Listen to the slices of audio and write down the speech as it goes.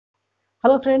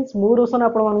Hello friends मु रोशन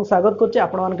आपन स्वागत करछि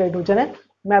आपन YouTube channel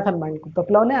math and mind को। तो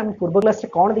पिलाने हम पूर्व क्लास रे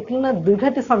कोन देखिल ना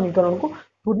द्विघाती समीकरण को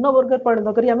पूर्ण वर्ग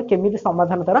परिणत करी हम केमिति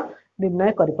समाधान तार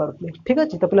निर्णय करि पारथले। ठीक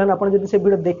अछि। तो पिलाने आपन जदि से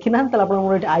वीडियो देखि ना त आपन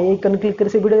मोर आई आइकन क्लिक करी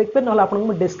से वीडियो देखबे नहले आपन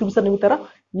को डिस्क्रिप्शन में तार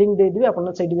लिंक दे देबे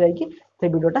आपन सेठी जाई कि से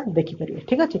वीडियोटा देखि परिबे।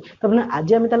 ठीक अछि। तो पिलाने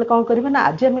आज हम ताले कोन करबे ना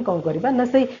आज हम कोन करबा ना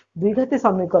से द्विघाती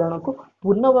समीकरण को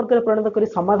पूर्ण वर्ग परिणत करी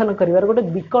समाधान करिवार गोटे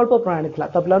विकल्प प्रणाली थिला।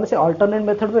 तो पिलाने से अल्टरनेट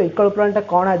मेथड रो विकल्प प्रणालीटा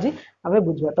कोन आज आमे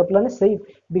बुझवा। तो पिलाने से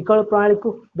विकल्प प्रणाली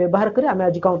को व्यवहार करी आमे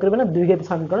आज कोन करबे ना द्विघाती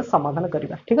समीकरण समाधान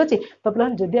करिबा। ठीक अछि। तो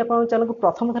पिलाने जदि आपन चैनल को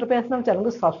प्रथम थर पे आसना चैनल को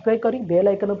सब्सक्राइब करी बेल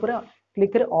आइकन ऊपर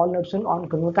क्लिक करे ऑल नोटिफिकेशन ऑन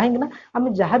करबो। काहे ना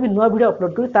आमे जहां भी नया वीडियो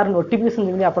अपलोड करी तार नोटिफिकेशन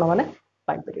जेमि आपन माने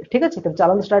पाइ परिबे। ठीक अछि। तो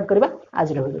चलो स्टार्ट करबा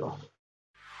आज रे वीडियो।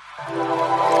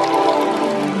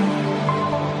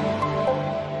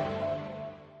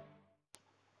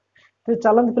 तो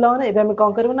चलते पिला माने एबे हम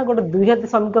कोन करबा ना गोटे द्विघाती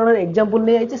समीकरण एग्जांपल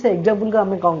ले आइछि से एग्जांपल को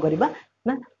हम कोन करबा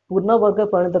ना पूर्ण वर्ग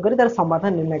परिणत करी तार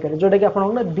समाधान निर्णय करे जोटा कि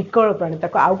आपन ना विकल्प प्रणाली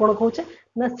ताको आउ कोन कहउछे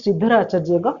ना श्रीधर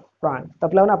आचार्य को प्रणाली। तो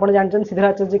पिला माने आपन जानछन श्रीधर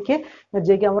आचार्य के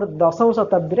जे कि हमर 10वीं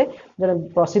शताब्दी रे जने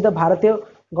प्रसिद्ध भारतीय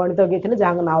गणितज्ञ थे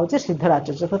जहाँ ना होचे श्रीधर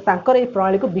आचार्य। तो तांकर ए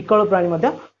प्रणाली को विकल्प प्रणाली मध्ये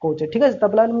कहउछे। ठीक है। तो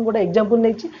पिला माने गोटे एग्जांपल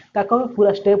नेछि ताको हम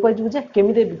पूरा स्टेप वाइज बुझे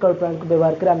केमिते विकल्प प्रणाली को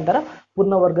व्यवहार करे हम तार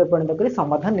पूर्ण वर्ग परिणत करी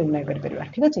समाधान निर्णय करि परिबा।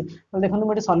 ठीक अछि। तो देखन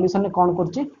मोटे सॉल्यूशन कोन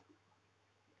करछि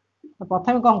तो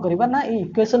प्रथम कोन करबा ना ए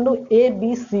equation row A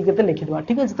B C केते लिखि दवा।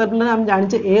 ठीक अछि। त पिला हम जानि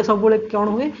छे ए सब बेले कोन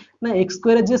हुए ना x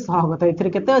स्क्वायर जे सहगत एथिरे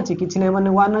केते अछि किछि नै माने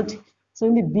 1 अछि।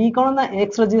 सेमि b कोन ना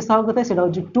x रो जे सहगत सेटा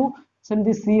होछि 2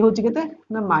 सेमि c होछि केते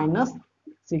ना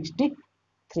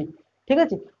 -63। ठीक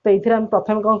अछि। तो एथिरे हम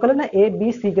प्रथम कोन करले ना ए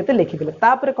बी सी केते लिखि देले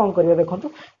तापर कोन करबा देखंतु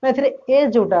ना एथिरे ए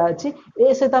जोटा अछि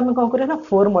ए से त हम कोन करबा ना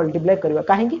 4 मल्टीप्लाई करबा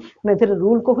काहे कि ना एथिरे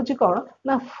रूल कहूछि कोन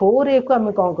ना 4a को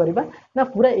हम कोन करबा ना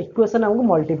पूरा इक्वेशन हमको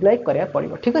मल्टीप्लाई करया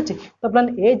पड़िबो। ठीक अछि। तो प्लान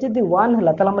a जदी 1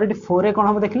 हला त हमर एटी 4a कोन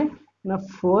हम देखले ना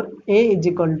 4a =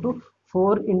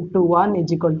 4 * 1 =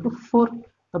 4।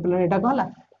 तो प्लान एटा कहला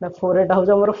ना 4 एटा हो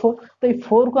जा हमर 4। तो ई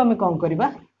 4 को हम कोन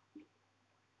करबा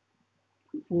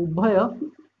उभय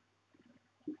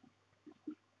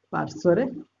पार्श्व रे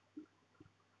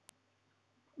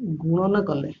गुणन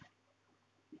कले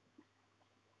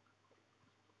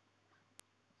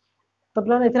तो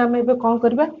प्लान एथरा हम एबे कोन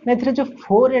करबा ना एथरे जो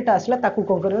 4 एटा आसला ताकू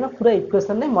कोन करबा ना पूरा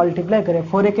इक्वेशन ने मल्टीप्लाई करे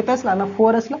 4 ए केते आसला ना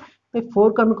 4 आसला तो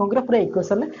 4 को हम कोन करबा पूरा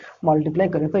इक्वेशन ने मल्टीप्लाई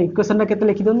करे। तो इक्वेशन ना केते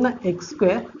लिखि दम ना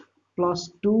x² +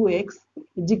 2x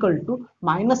 =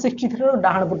 -63 रो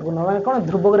डाहण पट को माने कोन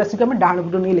ध्रुवक राशि को हम डाहण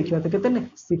पट नै लिखिबा तो केते ने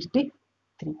 63।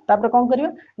 तापर कोन करबा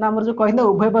ना हमर जो कहिला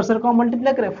उभय पार्श्व को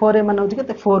मल्टीप्लाई करे 4a माने होची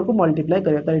केते 4 को मल्टीप्लाई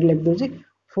करे तो लिख दोची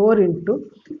 4 *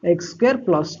 x²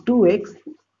 + 2x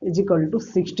 =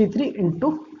 63 *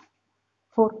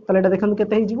 4। ताले एटा देखन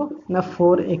केते हे जिवो ना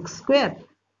 4x²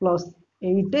 +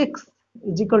 8x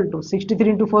 =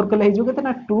 63 * 4 कले हे जिवो केते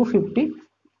ना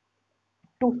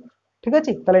 252। ठीक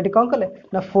अछि। ताले एटी कोन कले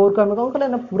ना 4 को हम कोन कले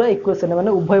ना पूरा इक्वेशन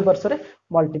माने उभय पार्श्व रे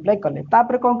मल्टीप्लाई कले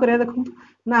तापर कोन करिया देखु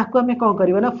ना आको हम कोन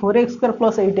करिबा ना 4x²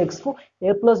 + 8x को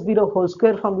a + b row whole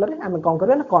square formula रे हम कोन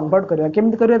करबा ना कन्वर्ट करबा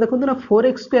केमिति करबा देखु ना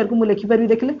 4x² को मु लिखि परिबि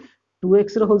देखले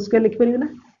 2x रो होल स्क्वायर लिखि परिबि ना।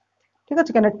 ठीक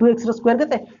अछि। कना 2x रो स्क्वायर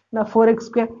केते ना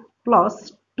 4x² +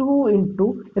 2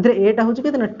 * एथरे a टा होची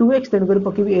केते ना 2x तेन करी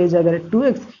पकेबी a जगह रे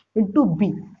 2x * b।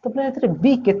 तो अपने एथरे b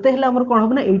केते हला हमर कोन हो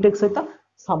ना 8x सहित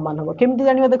समान हो केमिति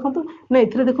जानिबा देखंतु ना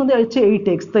एथरे देखंतु अछि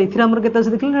 8x तो एथरे हमर केते अछि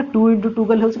देखले ना 2 * 2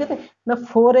 कले होची केते ना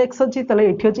 4x अछि तले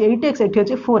एठी अछि 8x एठी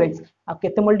अछि 4x आ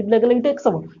केते मल्टीप्लाई कले 8x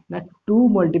सब ना 2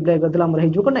 मल्टीप्लाई करदला हमर हे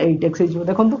जो कोन 8x हे जो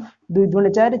देखंतु 2 * 2 =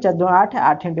 4 4 * 8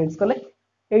 8 * 8 कले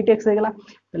 8x हे गेला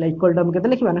तले इक्वल टू हम केते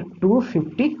लिखबा ना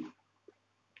 252।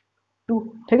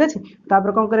 ठीक अछि।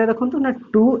 तापर कोन करिया देखंतु ना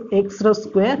 2x रो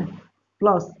square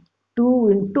plus 2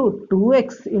 * 2x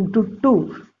 * 2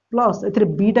 plus एथरे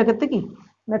b टा केते की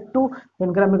ना 2 देन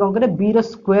कर हम कोन करे b रो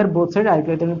स्क्वायर बोथ साइड आइ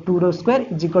गए 2 रो स्क्वायर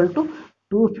 =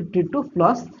 252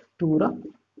 प्लस 2 रो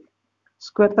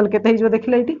स्क्वायर तल केते हिजो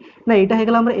देखले एटी ना एटा हे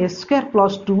गेला हमर a² +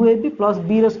 2ab +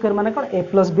 b रो स्क्वायर माने कोन a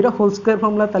 + b row whole square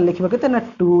formula तल लिखबा केते ना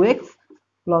 2x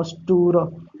 + 2 रो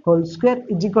होल स्क्वायर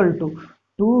 =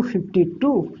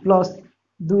 252 प्लस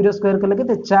 2 रो स्क्वायर कले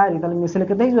केते 4 तले मिसले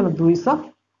केते हिजो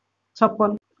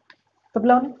 256। तो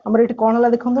पिला हमर एटी कोन हला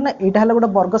देखंतु ना एटा हला गोटे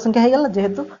वर्ग संख्या हे गेला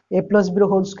जेहेतु a + b row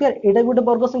whole square एटा गोटे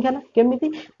वर्ग संख्या ना केमिति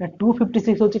ना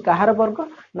 256 होची कहार वर्ग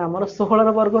ना हमर 16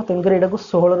 रो वर्ग तेन कर एटा को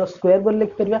 16 रो स्क्वायर बोल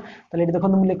लिख परबा। तले एटी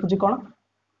देखंतु मु लिखुची कोन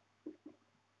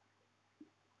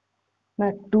ना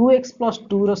 2x +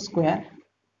 2 रो स्क्वायर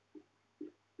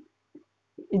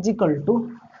 =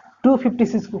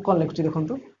 256 को कोन लिखुची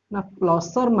देखंतु ना +or -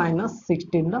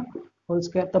 16 रो होल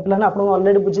स्क्वायर तो पिलाने आपको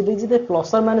ऑलरेडी बुझी देछि जे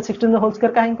प्लस और माइनस 16 होल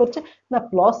स्क्वायर काहे करछे ना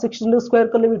प्लस 16 स्क्वायर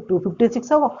कले भी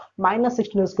 256 हबो माइनस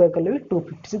 16 स्क्वायर कले भी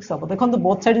 256 हबो देखो तो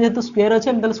बोथ साइड जेतु स्क्वायर अछि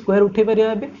हम तले स्क्वायर उठे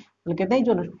परिया बे तले केते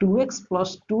हिजो ना 2x +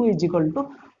 2 =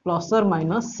 प्लस और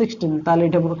माइनस 16 ताले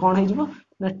एटा कोन हे जिवो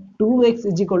ना 2x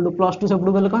 = +2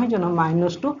 सबडु गले कहि जो ना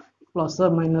 -2 प्लस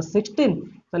और माइनस 16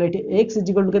 ताले एटी x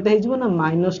 = केते हे जिवो ना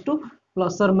 -2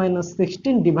 प्लस और माइनस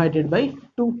 16 डिवाइडेड बाय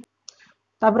 2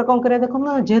 तापर कौन करिया देखो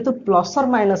ना जेहेतु प्लस और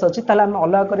माइनस अछि ताले हम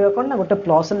अलग करिया कोन ना गोटे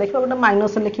प्लस लिखबा गोटे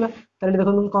माइनस लिखबा ताले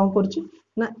देखो हम कोन करछि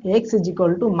ना x =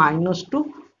 -2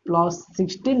 प्लस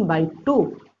 16 बाय 2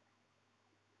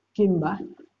 किंबा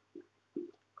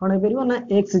कोन हे परिबो ना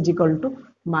x =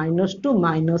 -2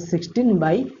 माइनस 16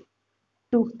 बाय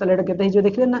 2 ताले एटा केते हिजो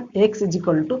देखिले ना x =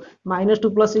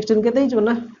 -2 प्लस 16 केते हिजो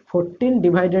ना 14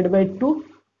 डिवाइडेड बाय 2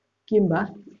 किंबा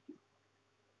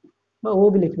वो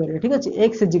भी लिख पारे ठीक अछि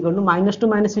x = -2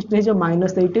 माइनस 16 हिजो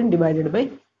 -18 डिवाइडेड बाय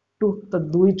 2 तो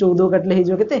 2 14 काटले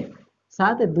हिजो केते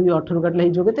 7 2 18 काटले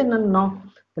हिजो केते ना 9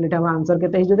 ताले एटा हम आंसर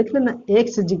केते हिजो देखले ना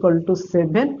x =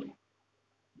 7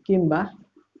 किंबा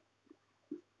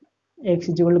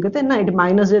x = केते ना एटी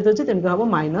माइनस जेते अछि तेन हबो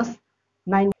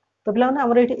 -9 तो पिला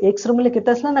हमर एटी x रो मूल्य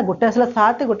केते असला ना गोटे असला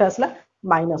 7 गोटे असला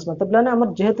माइनस तो पिला हमर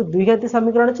जेहेतु द्विघाती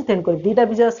समीकरण अछि तेन को दीटा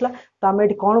विजय असला तो हम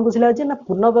एटी कोन बुझिला जे ना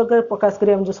पूर्ण वर्ग प्रकाश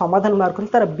करी हम जो समाधान मार्क करली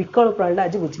तार विकल्प प्रणाली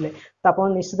आज बुझिले तो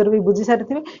आपण निश्चित रूप बुझी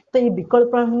सारिथिबे तो ये विकल्प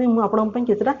प्रणाली मु आपण पई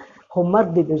केतेटा होमवर्क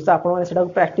दे दे तो आपण सेटा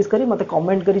प्रैक्टिस करी मते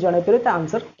कमेंट करी जणाई परिबे तो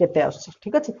आंसर केते आछी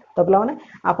ठीक अछि तो पिला माने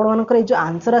आपण मानकर ए जो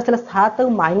आंसर आसला 7 और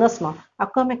 -9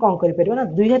 आपको हमें कौन करि परिबे ना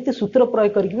द्विघाती सूत्र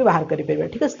प्रयोग करके भी बाहर करि परिबे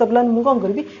ठीक अछि तो पिला मु कोन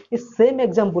करबी ए सेम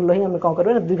एग्जांपल रही हमें कौन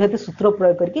करबे ना द्विघाती सूत्र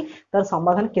प्रयोग करके तार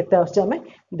समाधान केते आछी हमें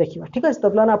देखिबा ठीक अछि तो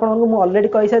पिला आपण मु ऑलरेडी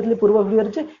कहि साइतली पूर्व वीडियो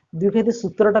रे द्विघाती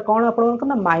सूत्रटा कोन आपण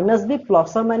ना -b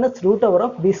प्लस और minus √b²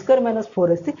 -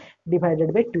 4ac divided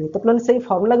by 2 तो पिला सेही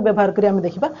फार्मूला के व्यवहार करी हमें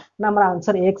देखिबा ना हमर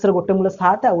आंसर x रो गोटे मूल्य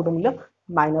 7 आ गोटे मूल्य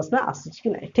माइनस ना आसी कि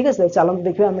नै ठीक अछि चलो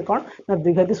देखिबा हमें कोन ना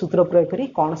द्विघाती सूत्र प्रयोग करी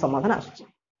कोन समाधान आसी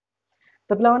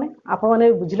तो पिला माने आपण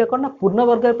माने बुझिले कोन ना पूर्ण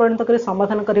वर्ग परिणत करी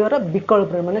समाधान करिवार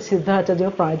विकल्प माने सिद्धाचार्य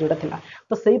प्रणाली जोटा थिला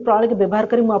तो सही प्रणाली के व्यवहार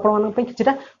करी मु आपण मानन पे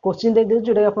किछटा क्वेश्चन दे दे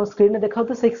जोटा आपण स्क्रीन में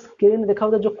देखाउते से स्क्रीन में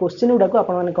देखाउते जो क्वेश्चन उडा को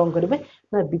आपण माने कोन करिवे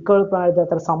ना विकल्प प्रणाली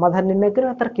तार समाधान निर्णय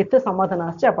करिवा तार केते समाधान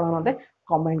आछे आपण माने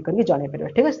कमेंट करके जाने परिबे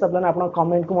ठीक अछि तबला आपण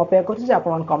कमेंट को अपेक्षा करछि जे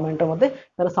आपण कमेंट मते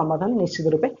तार समाधान निश्चित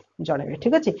रूपे जानेबे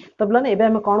ठीक अछि तबला एबे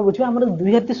हम कोन बुझिबा हमर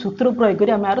द्विघाती सूत्र प्रयोग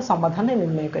करी हम यार समाधान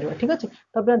निर्णय करिवा ठीक अछि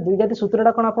तबला द्विघाती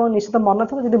सूत्रटा कोन आपण निश्चित मन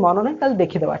थबो जदि मन नै ताले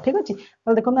देखि देबा ठीक अछि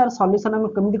ताले देखो यार सॉल्यूशन हम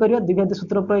केमिति करिवा द्विघाती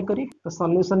सूत्र प्रयोग करी तो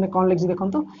सॉल्यूशन में कोन लिखि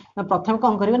देखंतु ना प्रथम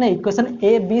कोन करिवा ना इक्वेशन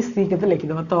a b c केते लिखि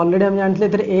देबा तो ऑलरेडी हम जानथले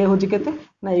एथरे a होची केते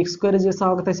ना x² जे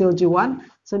सहगता से होची 1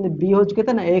 से b होची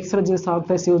केते ना x रो जे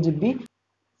सहगता से होची b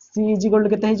c =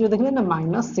 केते हे जो देखबे ना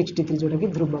 -63 जोटा कि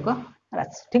ध्रुवक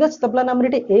राशि ठीक अछि तबला हमर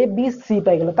एटे a b c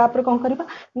पाइ गेल तापर कोन करबा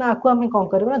ना आको हम कोन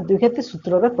करबा ना द्विघाती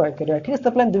सूत्र रे प्रयोग करबा ठीक अछि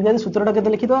तबला द्विघाती सूत्रटा केते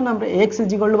लिखि दबा ना हमर x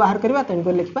 = बाहर करबा तनि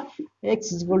को लिखबा x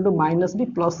 = -b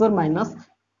प्लस और minus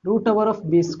 √b²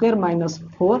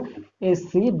 -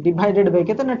 4ac divided by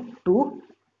केते ना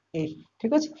 2a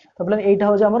ठीक अछि तबला एटा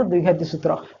हो जे हमर द्विघाती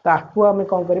सूत्र ताकू हम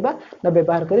कोन करबा ना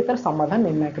व्यवहार करी तार समाधान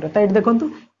निर्णय करबा त एट देखंतु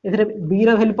एथरे b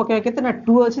रो वैल्यू पके केते ना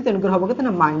 2 अछि तेन कर हबो केते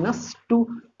ना -2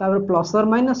 तापर प्लस और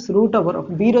माइनस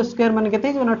 √b रो स्क्वायर माने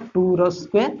केते जो ना 2 रो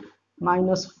square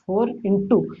 -4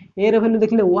 into a row value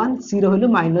देखले 1 c रो वैल्यू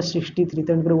 -63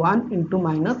 तेन कर 1 इनटू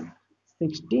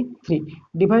 -63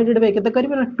 डिवाइडेड बाय केते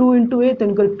करबे ना 2 इनटू a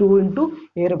तेन कर 2 इनटू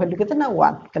a रो वैल्यू केते ना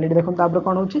 1 कले देखो तापर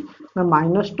कोन होची ना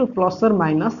 -2 प्लस और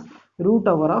माइनस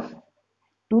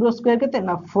 √2 रो स्क्वायर केते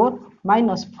ना 4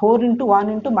 माइनस 4 इनटू 1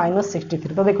 इनटू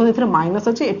 -63 तो देखो एथरे माइनस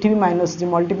अछि एठी भी माइनस जे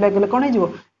मल्टीप्लाई करले कोन हे जिवो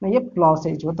ना ये प्लस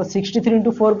हे जिवो तो 63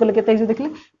 इनटू 4 कले केते हे देखले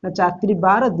ना 4 3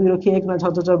 12 2 रखी 1 ना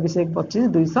 6 6 24 1 25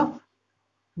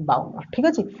 252 ठीक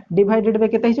अछि डिवाइडेड बाय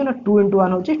केते हे ना 2 इनटू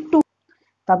 1 होची 2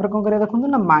 तापर कोन करे देखो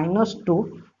ना -2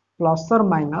 प्लस और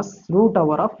माइनस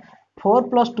 √4 +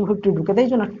 252 केते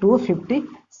हे ना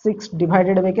 256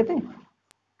 डिवाइडेड बाय केते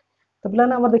तो पिला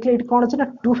ना हमर देखले इट कोन अछि ना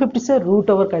 250 से रूट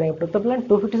ओवर काढे तो पिला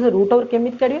 250 से रूट ओवर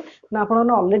केमित काढिए ना आपण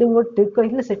ना ऑलरेडी मोर ट्रिक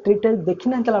कहिले से ट्रिक टा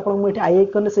देखिना तला आपण मोइट आई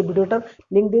करले से वीडियोटा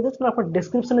लिंक दे देछ आपण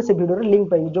डिस्क्रिप्शन में से वीडियो रे लिंक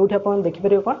पाइ जोठी आपण देखि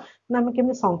परियो कोन ना हम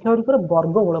केमि संख्या गुडी कर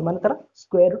वर्गमूल माने तार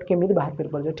स्क्वायर रूट केमित बाहर कर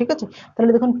परजे ठीक अछि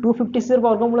तले देखन 250 से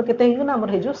वर्गमूल केते हे ना हमर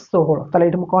हे जो 16 तले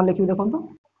इट कोन लिखि देखंतु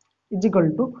 =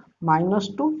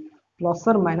 -2 प्लस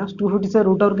और माइनस 250 से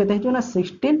रूट ओवर केते हे ना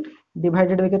 16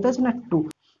 डिवाइडेड बाय केते अछि ना 2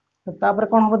 तो तापर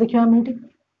कोन हो देखियो हम एठी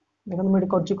देखन मैं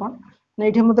करछि कोन ना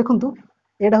एठी हम देखंतु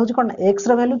एटा होछि कोन x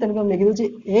रो वैल्यू तने हम लिखि दोछि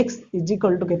x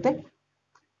 = केते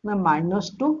ना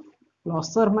 -2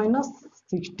 प्लस और माइनस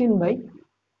 16 बाय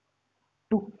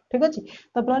 2 ठीक अछि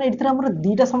त प्लान एथरा हमर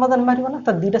दीटा समाधान मारिबो ना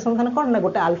त दीटा समाधान कोन ना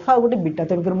गोटे अल्फा और गोटे बीटा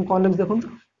त हम कोन लिख देखो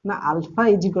ना alpha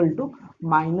is equal to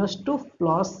 -2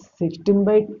 plus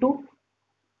 16/2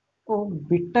 और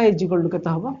बीटा इज इक्वल टू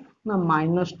केता हबो ना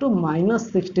 -2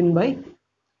 माइनस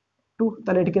 16/2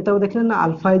 ताले एठी केता देखले ना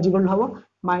अल्फा इज इक्वल टू हबो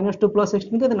 -2 प्लस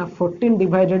 16 केते ना 14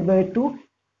 divided by 2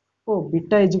 O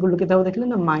beta is equal to केता देखले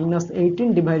ना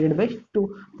 -18 डिवाइडेड बाय 2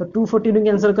 तो 214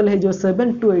 कैंसिल करले हे जो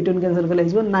 7 218 कैंसिल करले हे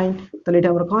जो 9 ताले एठी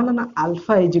हमर कहला ना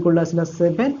अल्फा इज इक्वल टू आसला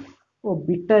 7 ओ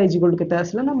बीटा इज इक्वल टू केता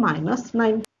आसला ना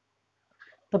 -9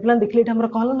 तो प्लान देखले एठी हमर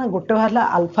कहला ना गोटे बाहरला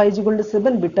alpha is equal to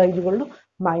 7 beta is equal to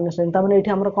 -9 त माने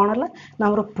एठी हमर कोन हला ना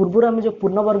हमर पूर्वरु हम जो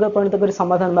पूर्ण वर्ग परिणत करी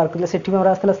समाधान बार करले सेठी हमर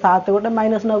आसला 7 गोटे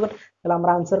 -9 गोटे तला हमर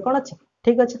आंसर कोन अछि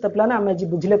ठीक अछि त प्लान हम आज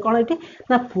बुझले कोन एठी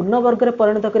ना पूर्ण वर्ग रे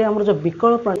परिणत करी हमर जो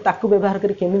विकल्प ताकू व्यवहार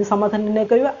करी केमिति समाधान निर्णय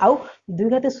करबा आउ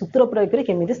द्विघाती सूत्र प्रयोग करी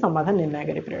केमिति समाधान निर्णय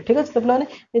करि परिबा ठीक अछि त प्लान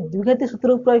ए द्विघाती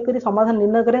सूत्र प्रयोग करी समाधान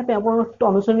निर्णय करिया पे आपण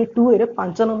अनुसरणी 2 रे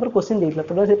 5 नंबर क्वेश्चन देइला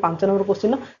त से 5 नंबर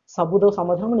क्वेश्चन सब दो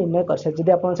समाधान निर्णय कर से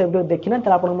जदि आपण से वीडियो देखिना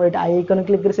त आपण मोर आई आइकन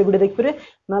क्लिक करी से वीडियो देख परिबे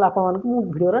ना आपण मानको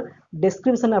वीडियो रा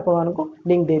डिस्क्रिप्शन आपण मानको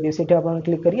लिंक दे दियो सेठी आपण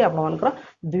क्लिक करी आपण मानकर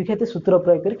द्विघाती सूत्र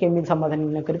प्रयोग करी केमिति समाधान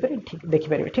निर्णय करि परिबे ठीक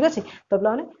देखि परिबे ठीक अछि त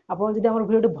प्लान आपण जदि हमर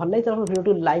वीडियो भल लागै त हमर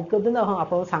वीडियो लाइक कर देना हां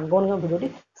आपण सांगन वीडियो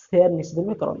शेयर निश्चित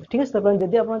में करन ठीक अछि त प्लान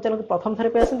जदि आपण चैनल को प्रथम थरे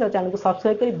पे आछन त चैनल को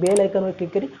सब्सक्राइब करी बेल आइकन में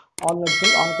क्लिक करी ऑल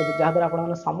नोटिफिकेशन ऑन कर जहा द्वारा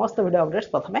आपण समस्त वीडियो अपडेट्स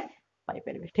प्रथमे पाई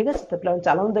परिबे ठीक अछि त प्लान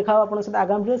चलन देखाओ आपण से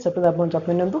आगामी वीडियो से आपण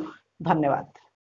जपन नंतु धन्यवाद।